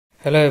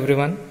Hello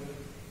everyone,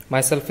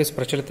 myself is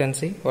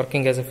Prachalith,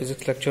 working as a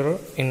physics lecturer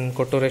in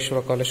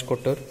Kottureshwara College,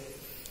 Kottur.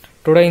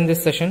 Today in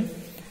this session,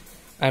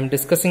 I am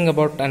discussing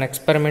about an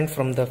experiment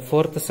from the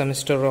 4th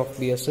semester of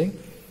BSc,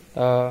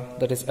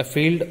 that is a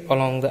field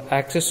along the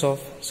axis of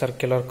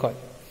circular coil.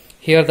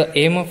 Here the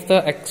aim of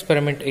the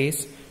experiment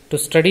is to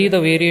study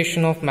the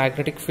variation of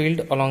magnetic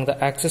field along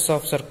the axis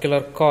of circular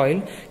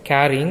coil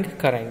carrying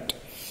current.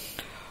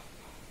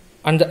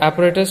 And the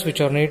apparatus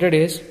which are needed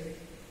is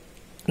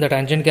the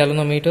tangent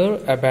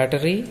galvanometer, a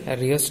battery, a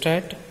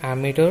rheostat,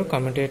 ammeter,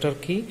 commutator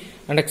key,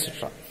 and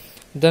etc.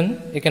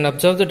 Then you can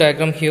observe the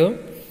diagram here,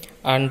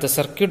 and the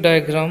circuit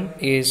diagram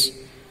is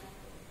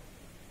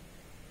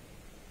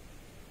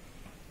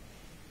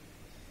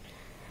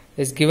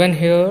given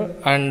here,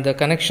 and the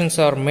connections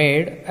are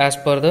made as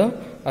per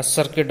the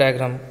circuit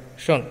diagram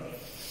shown.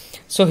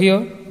 So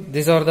here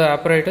these are the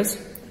apparatus,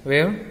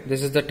 where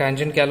this is the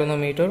tangent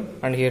galvanometer,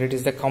 and here it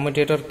is the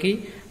commutator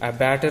key, a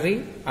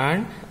battery,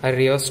 and a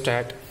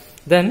rheostat.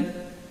 Then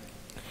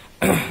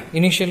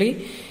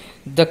initially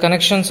the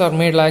connections are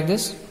made like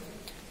this.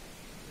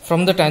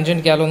 From the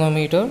tangent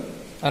galvanometer,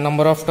 a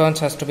number of turns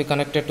has to be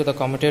connected to the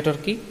commutator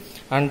key,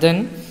 and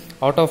then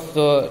out of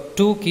the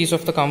two keys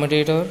of the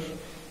commutator,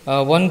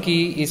 one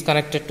key is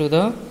connected to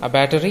the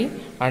battery,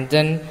 and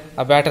then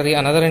a battery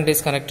another end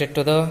is connected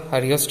to the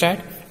rheostat,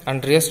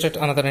 and rheostat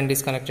another end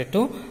is connected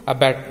to a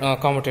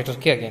commutator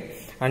key again.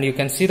 And you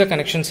can see the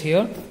connections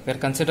here. We are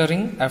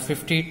considering a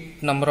 50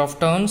 number of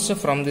turns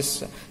from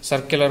this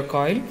circular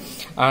coil,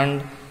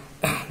 and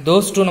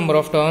those two number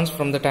of turns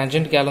from the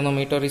tangent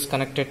galvanometer is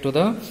connected to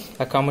the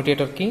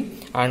commutator key,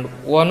 and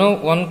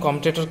one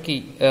commutator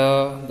key,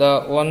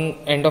 the one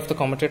end of the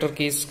commutator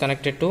key is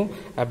connected to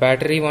a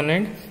battery one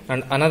end,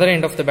 and another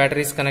end of the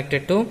battery is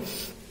connected to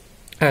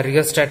a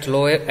rheostat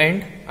lower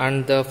end,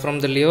 and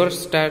from the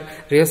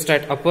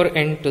rheostat upper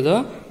end to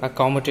the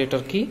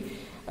commutator key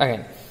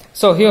again.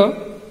 So here,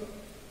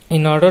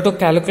 in order to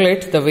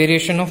calculate the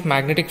variation of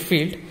magnetic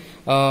field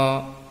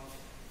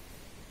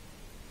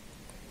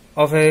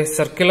of a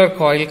circular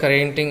coil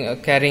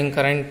carrying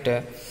current,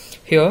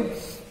 here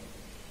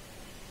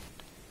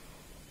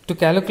to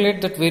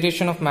calculate that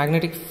variation of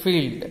magnetic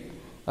field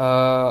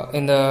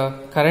in the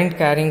current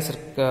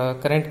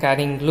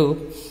carrying loop,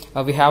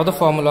 we have the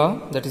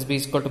formula, that is B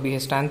is equal to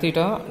BH tan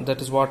theta.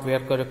 That is what we are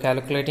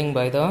calculating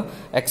by the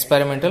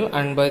experimental,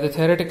 and by the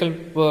theoretical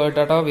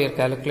data we are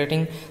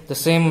calculating the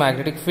same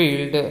magnetic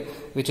field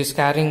which is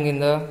carrying in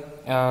the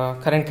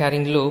current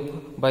carrying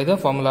loop by the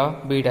formula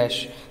B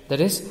dash.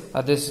 That is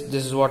this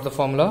is what the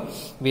formula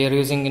we are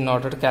using in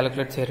order to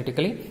calculate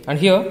theoretically. And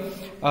here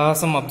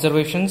some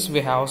observations we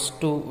have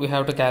to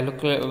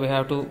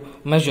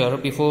measure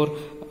before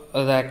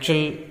the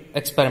actual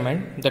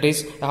experiment. That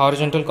is, a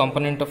horizontal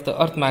component of the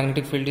earth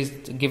magnetic field is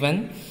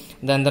given,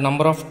 then the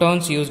number of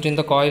turns used in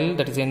the coil,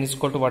 that is n is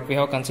equal to what we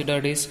have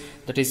considered is,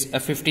 that is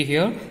a 50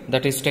 here,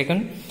 that is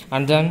taken,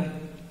 and then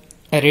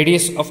a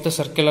radius of the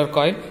circular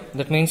coil,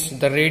 that means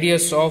the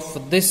radius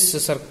of this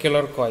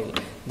circular coil.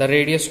 The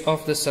radius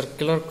of the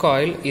circular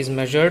coil is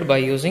measured by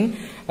using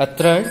a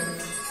thread,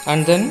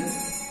 and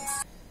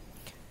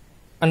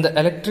the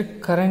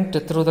electric current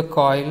through the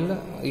coil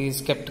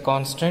is kept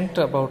constant,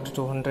 about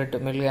 200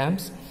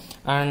 milliamps,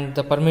 and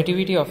the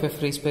permittivity of a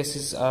free space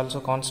is also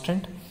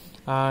constant.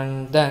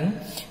 And then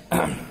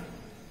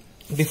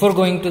before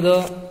going to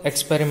the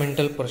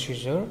experimental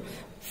procedure,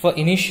 for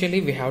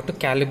initially we have to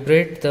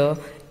calibrate the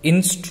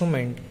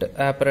instrument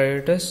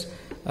apparatus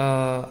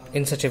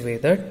in such a way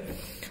that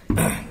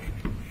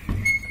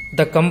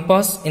the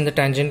compass in the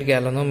tangent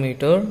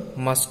galvanometer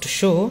must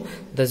show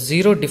the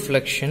zero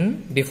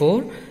deflection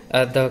before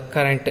the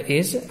current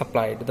is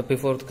applied,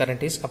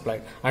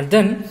 and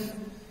then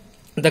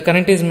the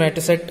current is made to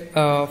set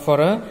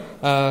for a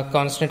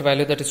constant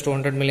value, that is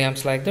 200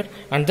 milliamps, like that.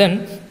 And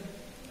then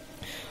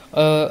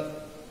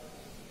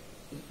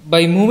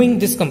by moving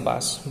the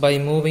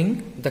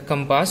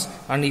compass,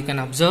 and you can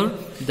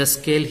observe the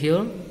scale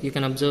here. You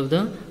can observe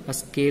the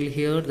scale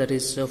here, that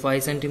is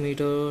 5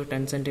 centimeter,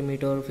 10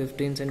 centimeter,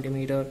 15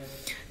 centimeter,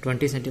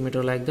 20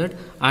 centimeter, like that.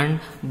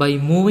 And by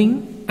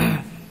moving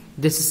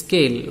this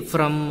scale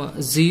from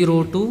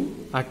 0 to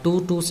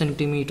 2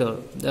 centimeter,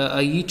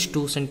 each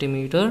 2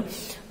 centimeter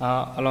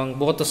along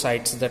both the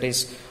sides, that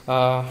is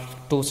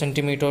 2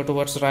 centimeter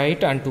towards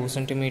right and 2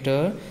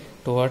 centimeter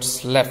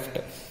towards left.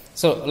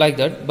 So like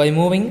that, by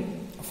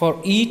moving for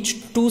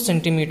each 2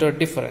 centimeter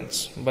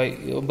difference,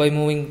 by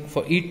moving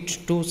for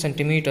each 2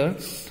 centimeter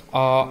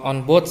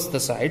on both the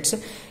sides,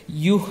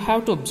 you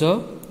have to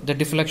observe the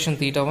deflection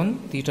theta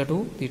 1, theta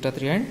 2, theta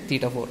 3, and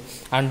theta 4.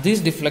 And these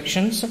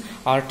deflections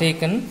are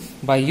taken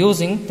by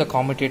using the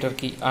commutator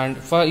key. And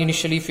for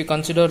initially, if you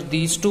consider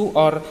these two,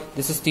 or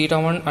this is theta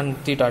 1 and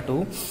theta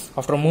 2,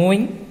 after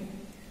moving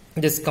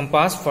this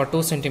compass for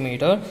 2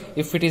 centimeter,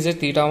 if it is a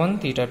theta 1,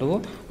 theta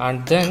 2,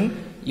 and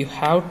then you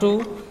have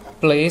to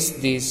place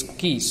these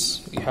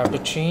keys. You have to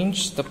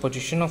change the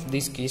position of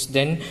these keys.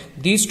 Then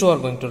these two are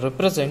going to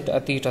represent a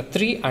theta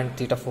 3 and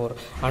theta 4,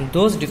 and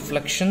those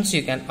deflections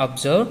you can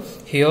observe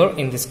here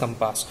in this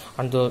compass.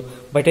 And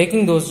by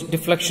taking those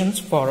deflections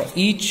for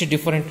each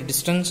different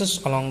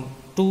distances along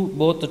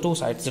both the two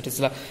sides, that is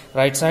the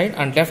right side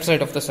and left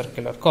side of the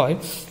circular coil,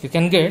 you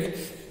can get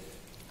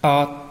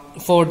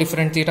 4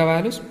 different theta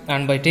values,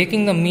 and by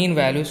taking the mean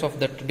values of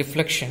that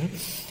deflection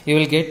you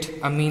will get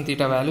a mean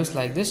theta values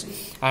like this,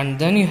 and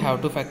then you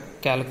have to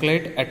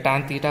calculate a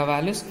tan theta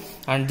values,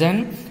 and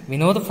then we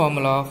know the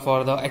formula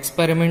for the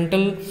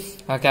experimental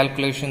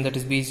calculation, that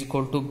is B is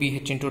equal to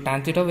BH into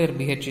tan theta, where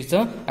BH is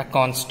a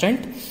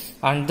constant.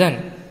 And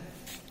then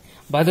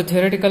by the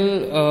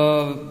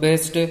theoretical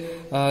based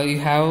you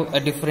have a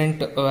different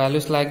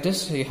values like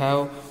this. You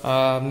have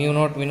mu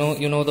naught,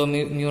 you know the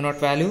mu naught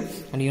value,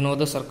 and you know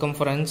the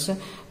circumference,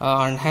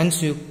 and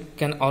hence you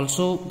can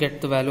also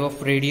get the value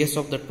of radius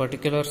of that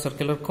particular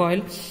circular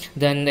coil.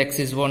 Then x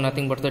is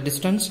nothing but the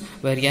distance,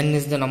 where n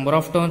is the number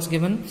of turns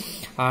given,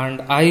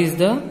 and I is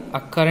the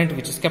current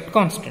which is kept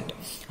constant.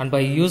 And by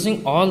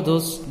using all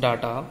those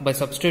data, by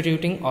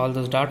substituting all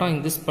those data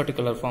in this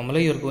particular formula,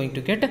 you are going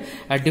to get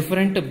a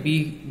different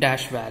B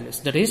dash values.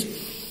 That is,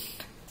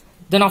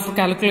 then after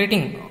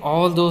calculating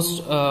all those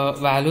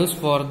values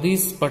for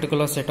this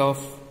particular set of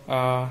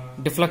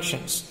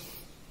deflections,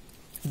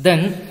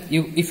 then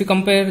if you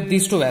compare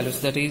these two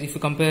values, that is, if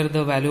you compare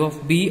the value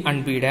of B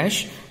and B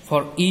dash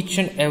for each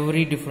and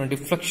every different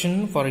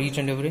deflection, for each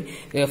and every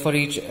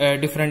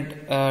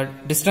different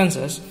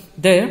distances,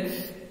 there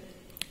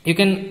you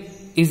can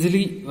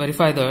easily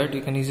verify that,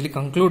 you can easily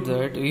conclude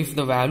that if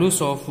the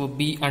values of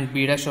B and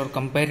B dash are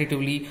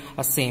comparatively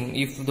same,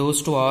 if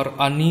those two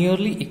are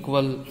nearly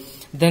equal,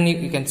 then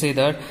you can say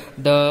that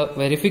the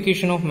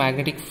verification of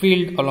magnetic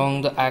field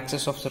along the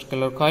axis of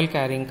circular coil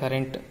carrying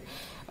current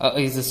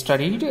is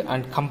studied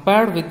and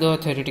compared with the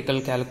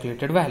theoretical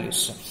calculated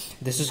values.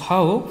 This is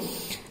how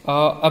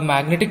a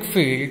magnetic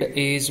field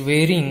is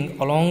varying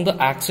along the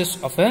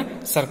axis of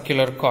a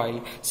circular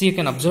coil. So you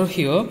can observe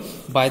here,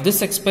 by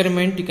this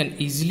experiment you can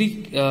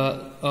easily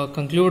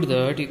conclude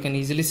that, you can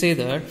easily say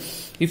that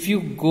if you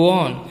go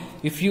on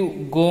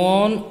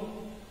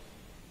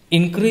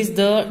increase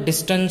the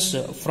distance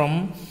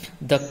from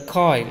the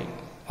coil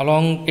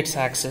along its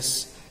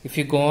axis, if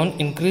you go on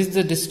increase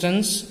the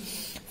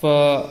distance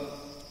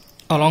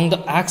along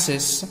the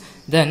axis,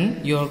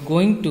 then you are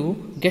going to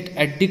get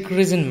a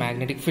decrease in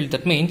magnetic field.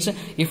 That means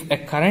if a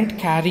current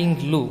carrying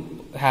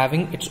loop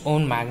having its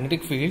own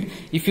magnetic field,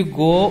 if you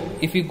go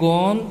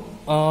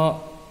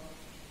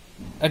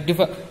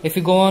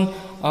on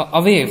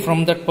away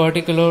from that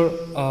particular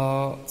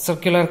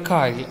circular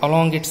coil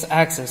along its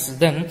axis,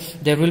 then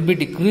there will be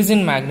decrease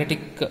in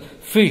magnetic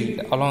field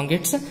along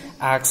its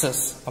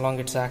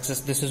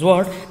axis. This is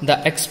what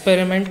the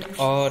experiment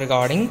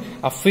regarding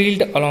a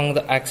field along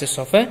the axis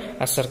of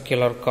a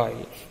circular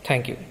coil.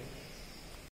 Thank you.